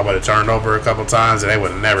god. I would have turned over a couple times, and they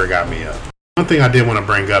would have never got me up. One thing I did want to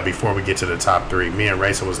bring up before we get to the top three, me and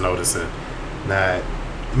Racer was noticing that,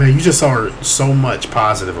 man, you just saw so much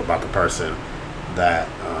positive about the person, that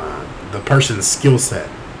the person's skill set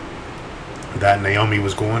that Naomi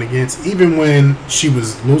was going against, even when she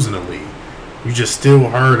was losing the lead, you just still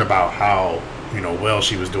heard about how well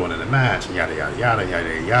she was doing in the match, and yada yada yada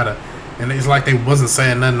yada yada. And it's like they wasn't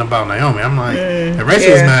saying nothing about Naomi. I'm like, and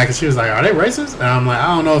Rachel was mad because she was like, "Are they racist?" And I'm like,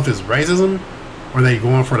 I don't know if it's racism or they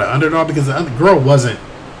going for the underdog, because the other girl wasn't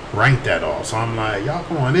ranked at all. So I'm like, y'all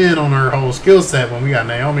going in on her whole skill set when we got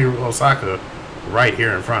Naomi Osaka right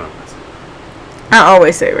here in front of us. I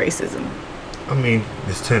always say racism. I mean,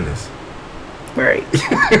 it's tennis. Right.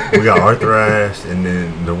 We got Arthur Ashe and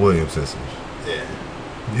then the Williams sisters.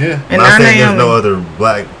 Yeah. And I'm not saying there's no other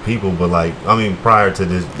black people, but like, I mean, prior to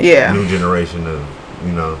this new generation of,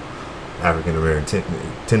 African American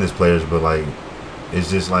tennis players, but like, it's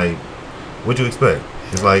just like, what you expect?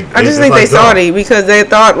 It's like I just think they salty because they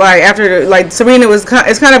thought like after like Serena it's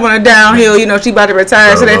kind of on a downhill. You know, she about to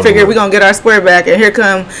retire, so they figured we're gonna get our square back. And here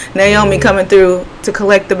come Naomi coming through to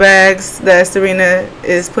collect the bags that Serena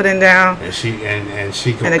is putting down. And she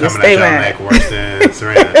coming at y'all neck worse than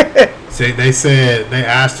Serena. See, they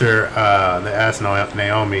asked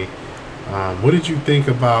Naomi, what did you think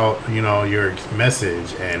about your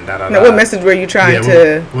message and da da da? What message were you trying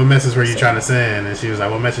to? What message were you trying to send? And she was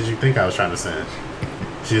like, what message you think I was trying to send?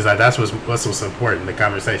 She's like, that's what's important, the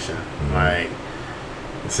conversation. Mm-hmm. Like,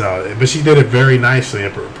 so, but she did it very nicely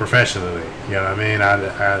and professionally. You know what I mean?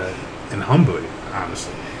 And humbly,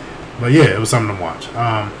 honestly. But yeah, it was something to watch.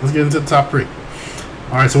 Let's get into the top 3. All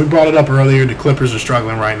right, so we brought it up earlier. The Clippers are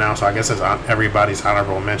struggling right now, so I guess that's everybody's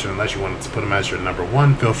honorable mention. Unless you wanted to put them as your number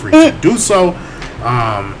 1, feel free to do so.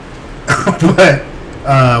 But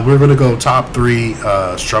we're going to go top 3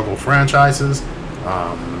 struggle franchises.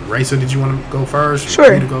 Racer, did you want to go first?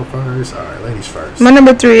 Sure. You to go first? All right, ladies first. My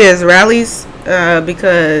number 3 is Rallies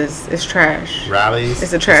because it's trash. Rallies?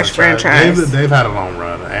 It's a trash franchise. They've had a long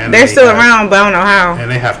run. And they're still around, but I don't know how.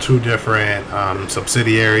 And they have 2 different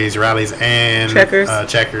subsidiaries, Rallies and Checkers.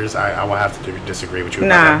 Checkers. I will have to disagree with you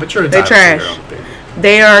about that. But they're trash.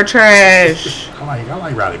 They are trash. I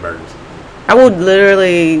like Rally Burgers. I would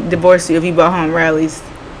literally divorce you if you bought home Rallies.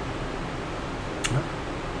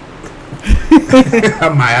 I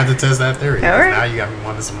might have to test that theory. All right. Now you got me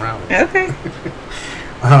wanting some Rallies. Okay.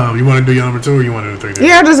 You want to do your number 2 or you want to do 3?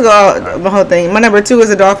 Yeah, I'll just go the whole thing. My number 2 is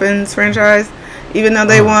the Dolphins franchise. Even though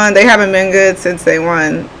they won, they haven't been good since they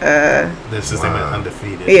won. Since they went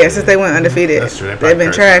undefeated. Yeah, since they went undefeated. That's true. They've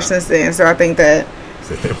been trash since then. So I think that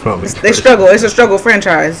they struggle. It's a struggle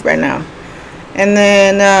franchise right now. And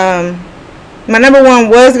then my number 1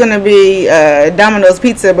 was going to be Domino's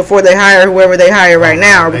Pizza before they hire whoever they hire right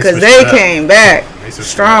now because they came back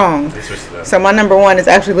strong. So my number 1 is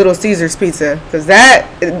actually Little Caesars Pizza because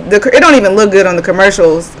it don't even look good on the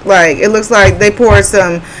commercials. Like it looks like they poured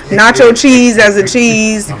some nacho cheese as a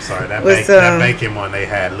cheese. I'm sorry, that bacon one they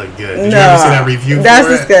had looked good. Did you ever see that review? That's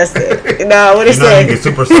disgusting. No, what it say? You can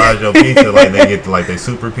supersize your pizza like they get like they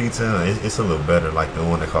super pizza. It's a little better like the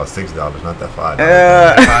one that costs $6, not that $5.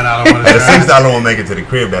 $5 one. The $6 won't make it to the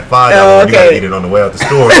crib. That $5 you gotta eat it on the way out the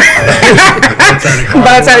store.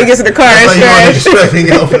 By the time you get to the car, it's trash.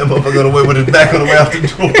 He open that motherfucker on the way with his back on the way out the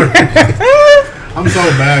door. I'm so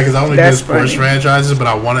bad because I only do sports franchises, but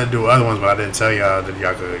I want to do other ones, but I didn't tell y'all that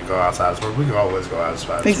y'all could go outside sports. We can always go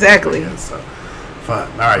outside. Exactly. So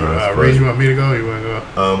fun. All right, Ray, you want me to go? Or you want to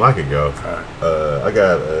go? I could go. All right. I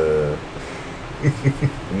got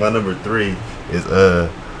my number 3 is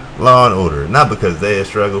Law and Order. Not because they a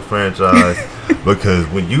struggle franchise, because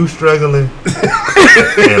when you struggling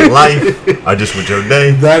in life or just with your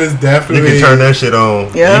day, that is definitely you can turn that shit on.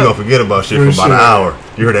 Yep. You gonna forget about shit for about an hour.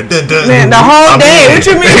 You heard that man, the whole day. What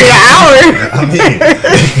you mean an hour?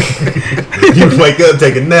 You wake up,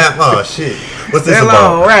 take a nap. Oh shit. What's this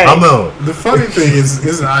about? Right. I'm on. The funny thing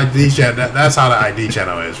is an ID channel. That's how the ID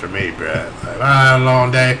channel is for me, bro. Like, if I had a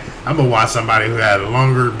long day, I'm gonna watch somebody who had a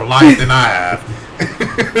longer life than I have.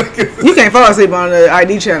 You can't fall asleep on the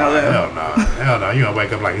ID channel, though. Hell no. You gonna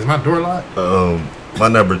wake up like, is my door locked? My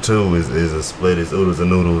number 2 is a split. It's oodles and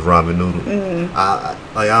noodles, ramen noodles. Mm-hmm.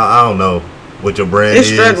 I don't know what your brand is.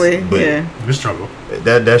 It's struggling. But it's struggle.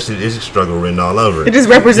 That shit is struggle written all over it. It just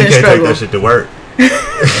represents struggle. You can't take that shit to work.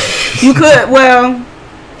 You could, well.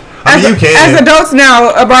 You can. As adults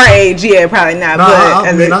now of our age, yeah, probably not. No,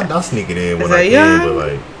 but I'll sneak it in when I can. But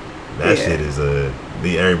like that shit is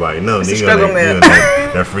everybody knows. It's a struggle, man.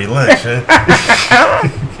 That free lunch. Huh?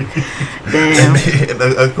 Damn.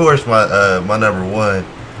 Of course, my number 1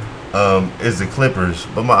 is the Clippers,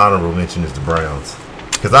 but my honorable mention is the Browns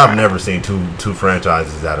because I've never seen two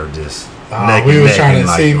franchises that are just neck and neck and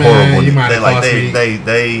like horrible. You might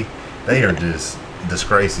they are just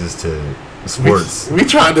disgraces to sports. We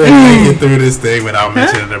tried to make it through this thing without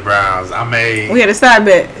mentioning the Browns. We had a side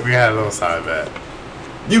bet. We had a little side bet.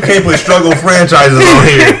 You can't put struggle franchises on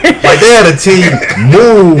here. Like they had a team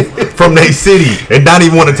move from their city and not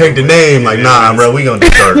even want to take the name. Like nah, bro, we gonna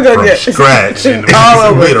start from scratch. All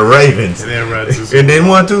over. We the Ravens, and then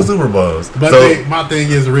won 2 Super Bowls. But my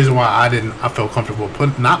thing is the reason why I felt comfortable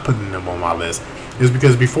not putting them on my list is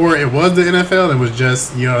because before it was the NFL, it was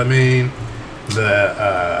just you know what I mean.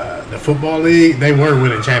 The football league, they were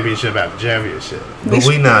winning championship after championship. But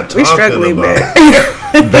we not talking about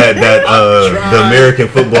the American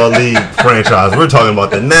Football League franchise. We're talking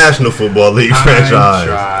about the National Football League franchise.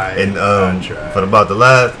 And for about the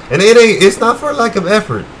last, and it's not for lack of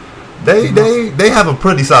effort. They have a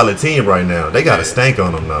pretty solid team right now. They got a stank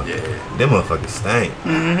on them though. Yeah. Them motherfuckers stank.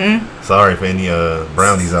 Sorry for any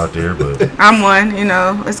brownies out there, but I'm one. You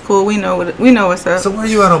know, it's cool. We know what's up. so where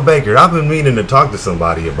you at on Baker? I've been meaning to talk to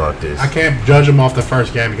somebody about this. I can't judge him off the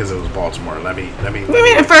first game because it was Baltimore. Let me. What do you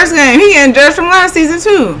mean the first game? He getting judged from last season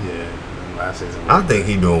too. Yeah, last season. I think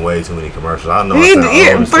he doing way too many commercials. I know.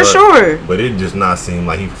 Yeah, for sure. But it just not seem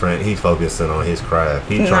like he's focusing on his craft.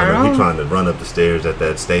 He trying to run up the stairs at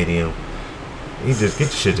that stadium. He just get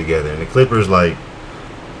your shit together. And the Clippers, like,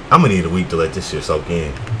 I'm gonna need a week to let this shit soak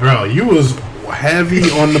in. Bro, you was heavy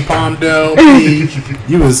on the Palmdale P.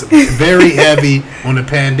 You was very heavy on the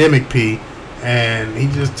pandemic P. And he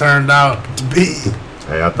just turned out to be.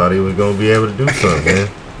 Hey, I thought he was gonna be able to do something, man.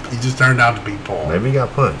 He just turned out to be Paul. Maybe he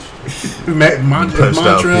got punched. If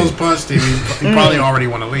Montreal's punched him, he probably already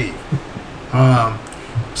want to leave.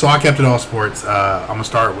 So I kept it all sports. I'm gonna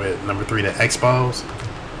start with number 3, the Expos.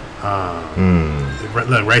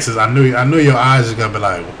 Look, racist. I knew your eyes was gonna be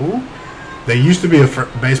like, who? They used to be a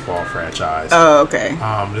baseball franchise. Oh, okay.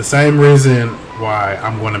 The same reason why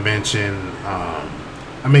I'm going to mention.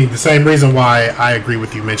 The same reason why I agree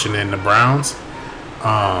with you mentioning the Browns.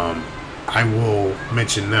 I will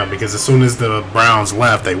mention them because as soon as the Browns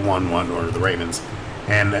left, they won one, or the Ravens,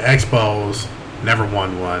 and the Expos never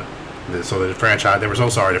won one. So the franchise, they were so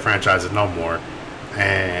sorry the franchise is no more,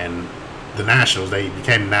 and the Nationals, they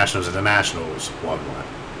became the Nationals, and the Nationals won one.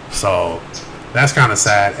 So that's kind of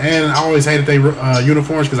sad. And I always hated their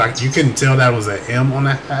uniforms because you couldn't tell that was an M on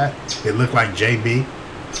that hat. It looked like JB.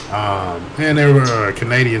 And they were a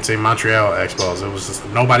Canadian team, Montreal Expos. It was just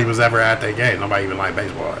nobody was ever at that game. Nobody even liked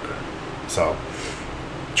baseball out there. So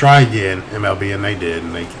try again, MLB, and they did.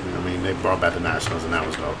 And they brought back the Nationals, and that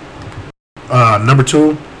was dope. Number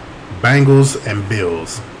 2, Bengals and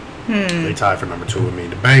Bills. They tied for number 2 with me.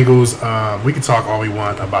 The Bengals, we can talk all we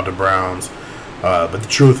want about the Browns, but the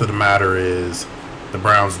truth of the matter is the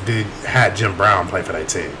Browns had Jim Brown play for that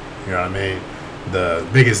team. You know what I mean? The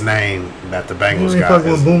biggest name that the Bengals got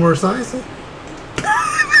is Boomer Esiason.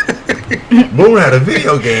 Boomer had a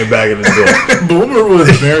video game back in the day. Boomer was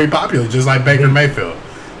very popular, just like Baker Mayfield.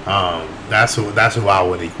 That's who I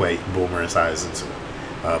would equate Boomer Esiason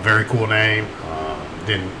to. Very cool name.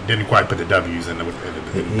 Didn't quite put the W's in the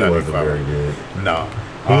He wasn't very good. No.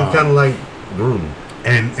 He was kind of like Gruden.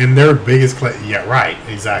 And their biggest yeah, right,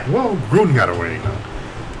 exactly. Well, Gruden got a ring though.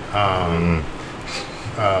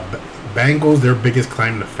 Bengals, their biggest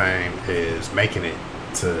claim to fame is making it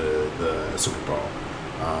to the Super Bowl.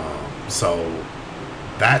 So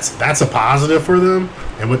that's a positive for them,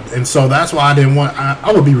 and so that's why I didn't want.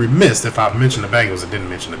 I would be remiss if I mentioned the Bengals and didn't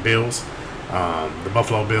mention the Bills. The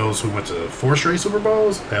Buffalo Bills, who went to 4 straight Super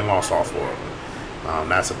Bowls and lost all 4 of them.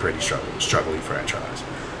 That's a pretty struggling franchise.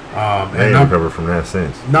 They ain't recovered from that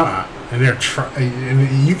since. Nah, and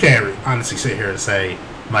and you can't honestly sit here and say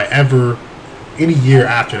like any year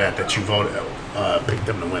after that you voted picked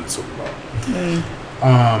them to win the Super Bowl.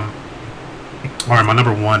 All right, my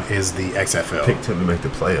number 1 is the XFL. Picked him to make the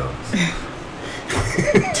playoffs.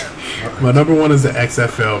 My number 1 is the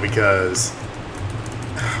XFL because,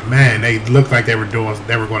 man, they looked like they were going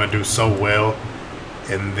to do so well,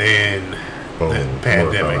 and then the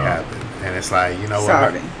pandemic happened, and it's like, you know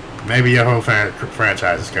what? Maybe your whole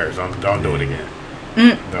franchise is cursed. Don't do it again.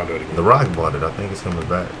 Don't do it again. The Rock bought it. I think it's coming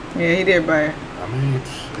back. Yeah, he did buy it. I mean,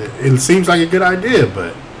 it seems like a good idea,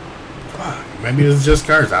 but maybe it's just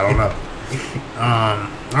cursed. I don't know.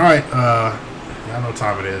 All right. Y'all know what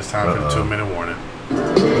time it is. Time for the 2-minute warning.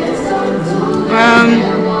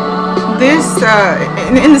 This,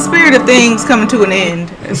 in the spirit of things coming to an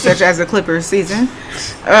end, such as the Clippers season,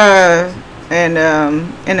 and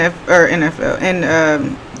NFL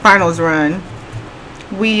and finals run,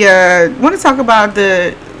 we want to talk about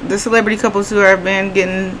the celebrity couples who have been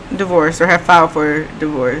getting divorced or have filed for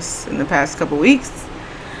divorce in the past couple weeks.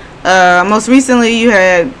 Most recently, you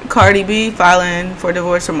had Cardi B filing for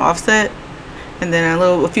divorce from Offset, and then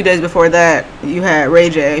a few days before that, you had Ray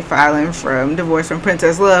J filing from divorce from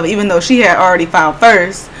Princess Love, even though she had already filed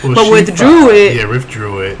first, but withdrew it. Yeah,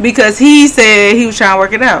 withdrew it because he said he was trying to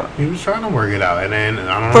work it out. He was trying to work it out, and then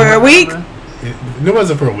I don't know for a week. It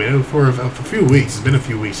wasn't for a week. It was for a few weeks. It's been a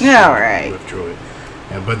few weeks. Yeah, all right. Withdrew it.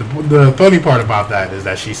 Yeah, but the funny part about that is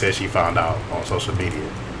that she said she found out on social media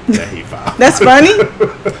that he filed. That's funny.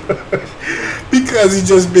 Because he's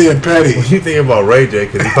just being petty. What you think about Ray J?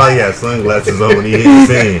 Because he probably had sunglasses on when he hit the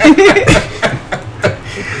scene.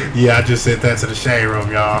 Yeah, I just sent that to the shade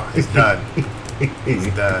room, y'all. It's done. It's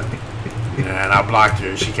done. Yeah, and I blocked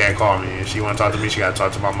her. She can't call me. If she want to talk to me, she got to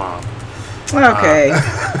talk to my mom. Okay.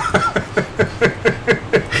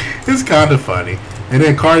 It's kind of funny. And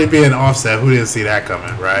then Cardi B and Offset, who didn't see that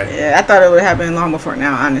coming, right? Yeah, I thought it would have happened long before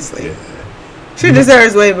now, honestly. Yeah. She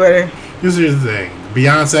deserves way better. Here's the thing.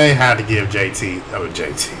 Beyonce had to give Jay-Z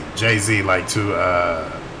like two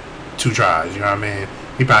tries, you know what I mean?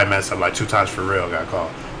 He probably messed up like 2 times for real, got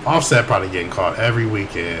caught. Offset probably getting caught every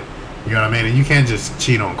weekend. You know what I mean? And you can't just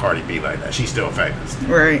cheat on Cardi B like that. She's still famous.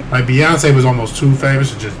 Right. Like Beyonce was almost too famous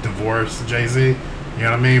to just divorce Jay-Z. You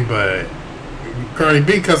know what I mean? But Cardi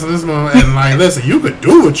B cussing this one and like, listen, you could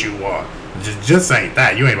do what you want. Just ain't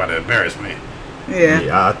that. You ain't about to embarrass me. Yeah.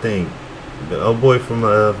 Yeah, I think the old boy from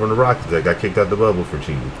the Rockets that got kicked out the bubble for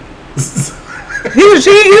cheating. He was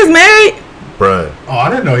cheating? He was married? Bruh. Oh, I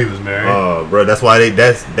didn't know he was married. Oh, bruh, that's why they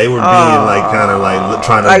were being like kind of like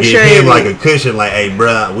trying to like give shady. him like a cushion, like, hey,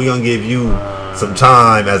 bruh, we gonna give you some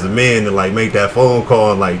time as a man to like make that phone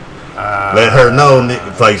call and like let her know,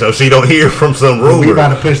 like, so she don't hear from some rumor. We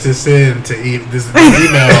about to push this in to this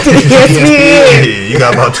email. Yes, Yeah, you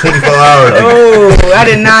got about 24 hours. Oh, I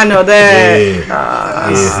did not know that. Yeah,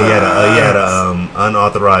 he had a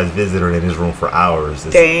unauthorized visitor in his room for hours.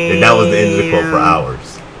 Damn. And that was the end of the quote, for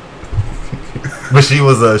hours. But she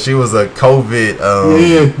was a COVID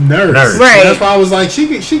nurse. Right. That's why I was like,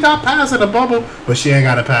 she got past in the bubble, but she ain't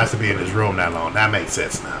got a pass to be in his room that long. That makes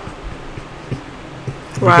sense now.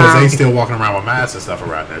 Because they still walking around with masks and stuff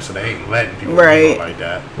around there, so they ain't letting people go like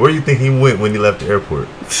that. Where do you think he went when he left the airport?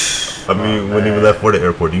 I mean, when he left for the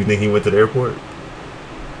airport. Do you think he went to the airport?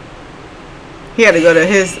 He had to go to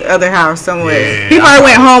his other house somewhere. Yeah, he probably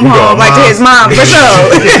went home, like to his mom, for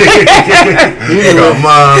sure. He got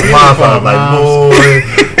mom's like, boy.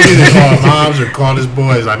 He either called moms or called his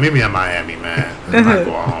boys, like, maybe in Miami, man. I'm not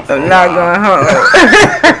going home. I'm not going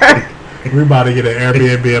home. We're about to get an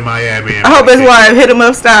Airbnb in Miami. I hope his wife hit him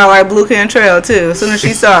up style like Blue Cantrell too. As soon as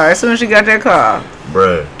she saw her, as soon as she got that call,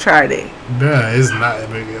 bruh, tried it. Yeah, it's not.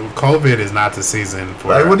 COVID is not the season for.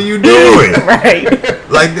 Like, what are you doing? Right.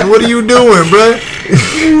 Like, what are you doing,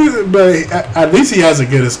 bruh? But at least he has a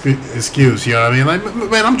good excuse. You know what I mean? Like,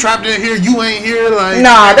 man, I'm trapped in here. You ain't here. Like,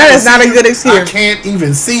 no, that is not a good excuse. I can't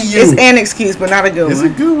even see you. It's an excuse, but not a good one. It's a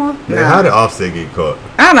good one. Man, how did Offset get caught?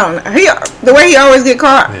 I don't know. The way he always get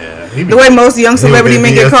caught. Yeah. The way most young celebrity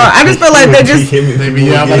men get caught. I just feel like they just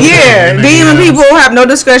demon people have no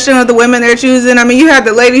discretion of the women they're choosing. I mean, you had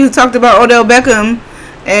the lady who talked about Odell Beckham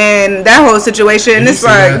and that whole situation. And it's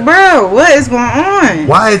like, bro, what is going on?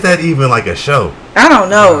 Why is that even like a show? I don't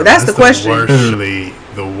know. That's the question. Literally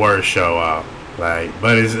the worst show out. Like,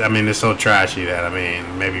 but it's so trashy that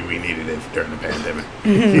maybe we needed it during the pandemic.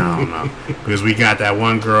 I don't know, because we got that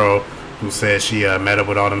one girl who said she met up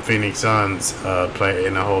with all them Phoenix Suns play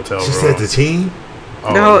in a hotel room. She said the team?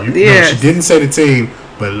 No, she didn't say the team,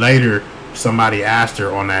 but later somebody asked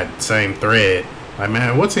her on that same thread, like,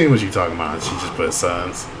 man, what team was you talking about? And she just put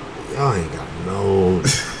Suns. Y'all ain't got no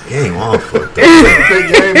game all fucked up.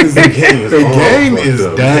 The game is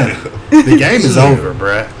done. The game is over,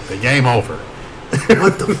 bruh. The game over.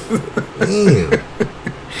 What the damn.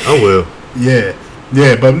 Oh well. Yeah.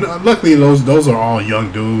 Yeah, but luckily those are all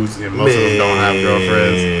young dudes, and most of them don't have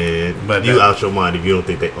girlfriends. But you out your mind if you don't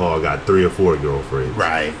think they all got 3 or 4 girlfriends.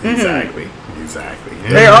 Right, exactly. Yeah.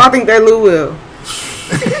 They all think they're Lou Will.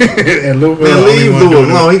 And Lou Will, man, leave Lou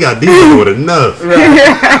alone. He got decent with enough.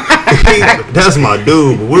 That's my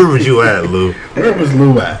dude. But where was you at, Lou? Where was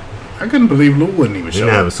Lou at? I couldn't believe Lou wouldn't even show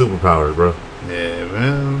up. He didn't have a superpower, bro. Yeah,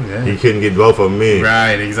 well, yeah. He couldn't get both of them in.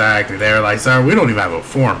 Right, exactly. They were like, sir, we don't even have a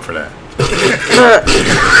form for that.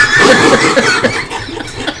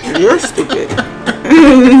 You're stupid.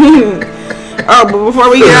 Oh, but before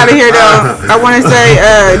we get out of here, though, I want to say,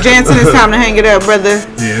 Jansen, it's time to hang it up, brother.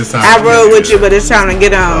 Yeah, it's time. I rode with you, but it's time to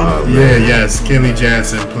get on. Yes, Kenley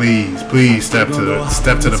Jansen, please step to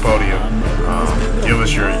the podium.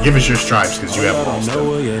 Give us your stripes, because you have lost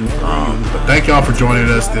them. But thank y'all for joining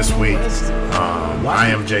us this week. I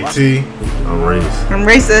am JT. I'm Race. I'm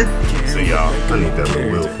Racer. See y'all. I need that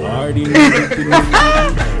little wheel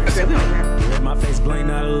for my face blank,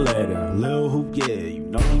 not a letter. Lil hoop, yeah, you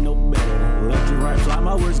know me no better. Left and right, fly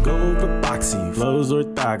my words go over boxy. Flows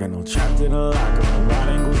orthogonal, trapped in a locker. My right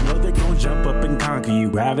angles know they gon' jump up and conquer you.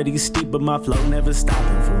 Gravity's steep, but my flow never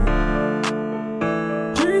stopping, fool.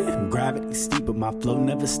 Gravity's steep, but my flow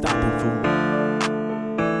never stopping, fool.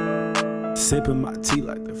 Sipping my tea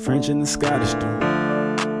like the French and the Scottish do.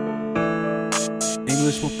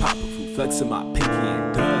 English will pop a fool, flexing my pinky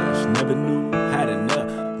and Dutch. Never knew, had enough.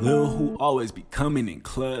 Lil who always be coming in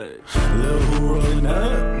clutch. Lil who rolling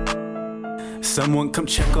up. Someone come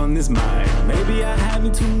check on this mic. Maybe I had me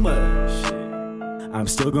too much. I'm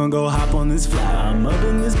still gonna go hop on this fly. I'm up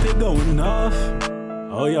in this pit going off.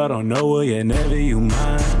 Oh, y'all don't know, well, yeah, never you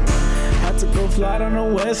mind. Had to go fly. fly down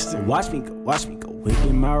the Western. Watch me go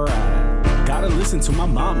whipping my ride. Gotta listen to my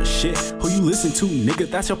mama shit. Who you listen to, nigga?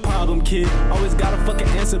 That's your problem, kid. Always got a fucking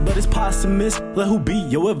answer, but it's posthumous. Let who be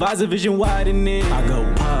your advisor, vision widening. I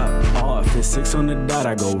go pop off, it's 6 on the dot.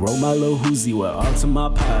 I go roll my little Hoosie with all to my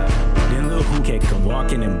pod. Then Lil Who can't come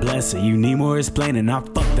walking and bless her. You need more explaining, I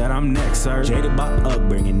fuck that, I'm next, sir. Jaded by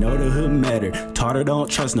upbringing, know the hood matter. Taught her don't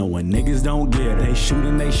trust no one, niggas don't get her. They shoot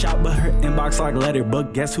and they shot, but her inbox like letter.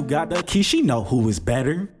 But guess who got the key? She know who is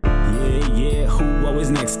better. Yeah, who always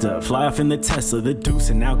next up? Fly off in the Tesla, the Deuce,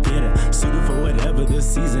 and now get her. Suited for whatever this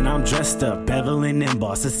season, I'm dressed up. Beveling and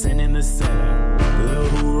boss, ascending the setup. Lil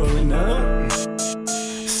Who rolling up.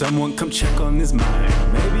 Someone come check on this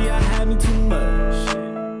mind. Maybe I had me too much.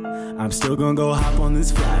 I'm still gonna go hop on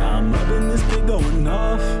this fly. I'm up in this pit going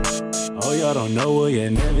off. Oh, y'all don't know, well, yeah,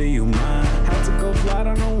 never you mind. Had to go fly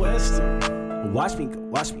down the Western. Watch me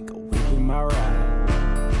go whipping my ride.